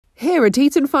Here at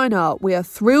Eton Fine Art, we are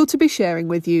thrilled to be sharing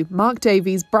with you Mark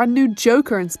Davies' brand new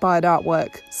Joker-inspired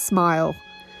artwork, Smile.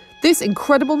 This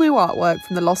incredible new artwork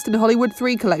from the Lost in Hollywood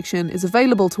 3 collection is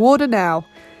available to order now.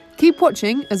 Keep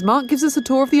watching as Mark gives us a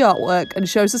tour of the artwork and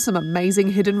shows us some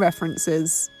amazing hidden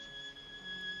references.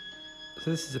 So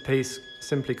this is a piece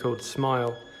simply called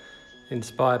Smile,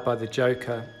 inspired by the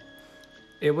Joker.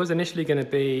 It was initially going to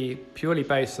be purely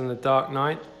based on The Dark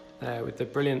Knight, with the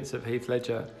brilliance of Heath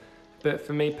Ledger. But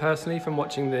for me personally, from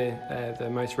watching the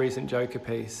most recent Joker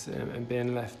piece and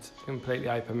being left completely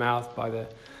open-mouthed by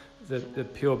the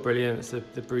pure brilliance,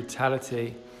 the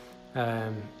brutality,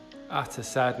 utter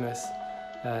sadness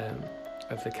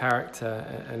of the character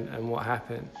and what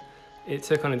happened, it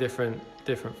took on a different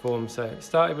form. So it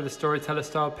started with a storyteller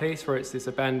style piece where it's this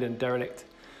abandoned, derelict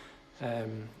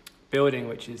building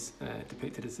which is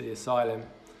depicted as the asylum,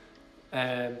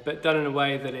 but done in a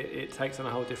way that it takes on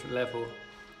a whole different level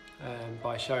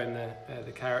by showing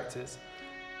the characters.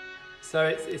 So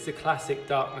it's a classic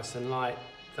darkness and light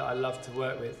that I love to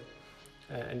work with,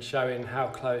 and showing how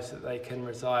close that they can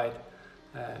reside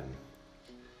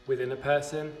within a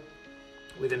person,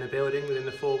 within a building, within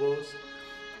the four walls.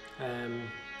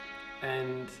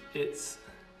 And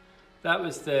that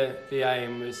was the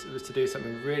aim, was to do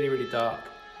something really, really dark,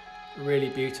 really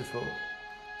beautiful,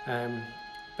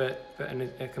 but in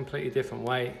a completely different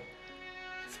way,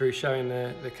 through showing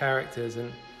the characters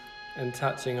and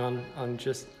touching on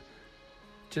just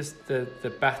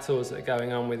the battles that are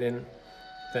going on within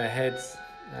their heads,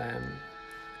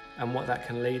 and what that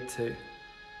can lead to.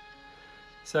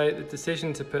 So the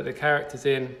decision to put the characters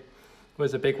in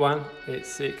was a big one. It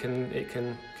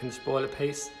can spoil a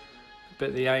piece,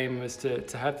 but the aim was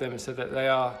to have them so that they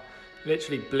are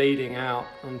literally bleeding out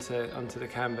onto the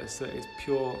canvas. That is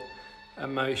pure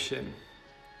emotion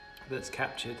that's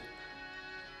captured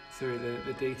through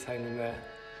the detailing there,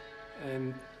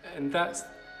 and that's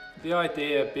the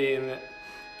idea, being that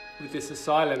with this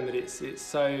asylum that it's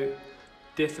so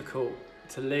difficult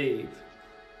to leave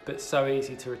but so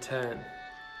easy to return,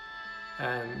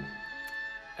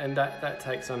 and that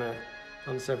takes on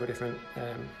several different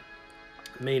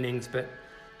meanings, but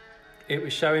it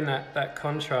was showing that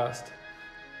contrast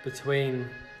between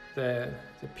the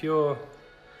pure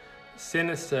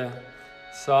sinister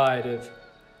side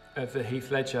of the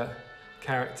Heath Ledger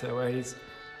character, where he's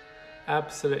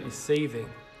absolutely seething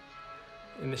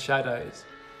in the shadows,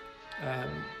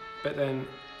 but then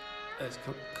there's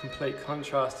complete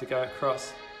contrast to go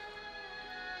across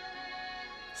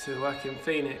to Joaquin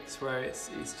Phoenix, where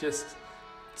he's just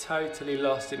totally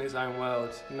lost in his own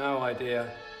world, no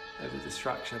idea of the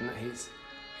destruction that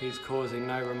he's causing,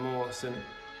 no remorse, and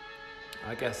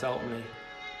I guess ultimately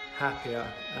happier.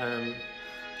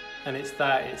 And it's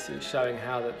showing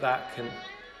how that can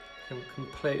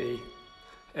completely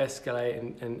escalate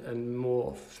and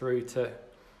morph through to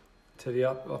the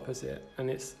opposite.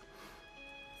 And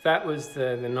that was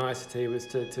the nicety, was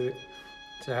to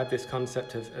have this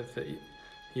concept of that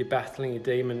you're battling your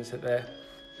demons, that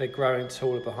they're growing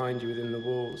taller behind you within the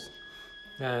walls.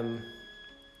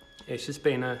 It's just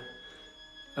been a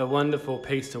wonderful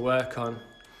piece to work on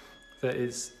that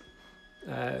is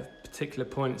particular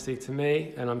poignancy to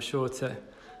me, and I'm sure to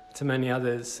many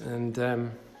others, and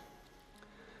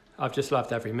I've just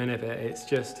loved every minute of it. It's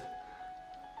just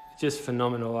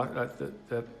phenomenal.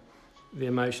 The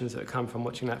emotions that come from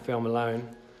watching that film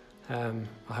alone. I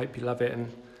hope you love it,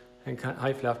 and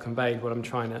hopefully I've conveyed what I'm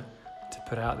trying to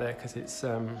put out there, because it's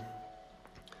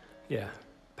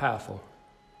powerful.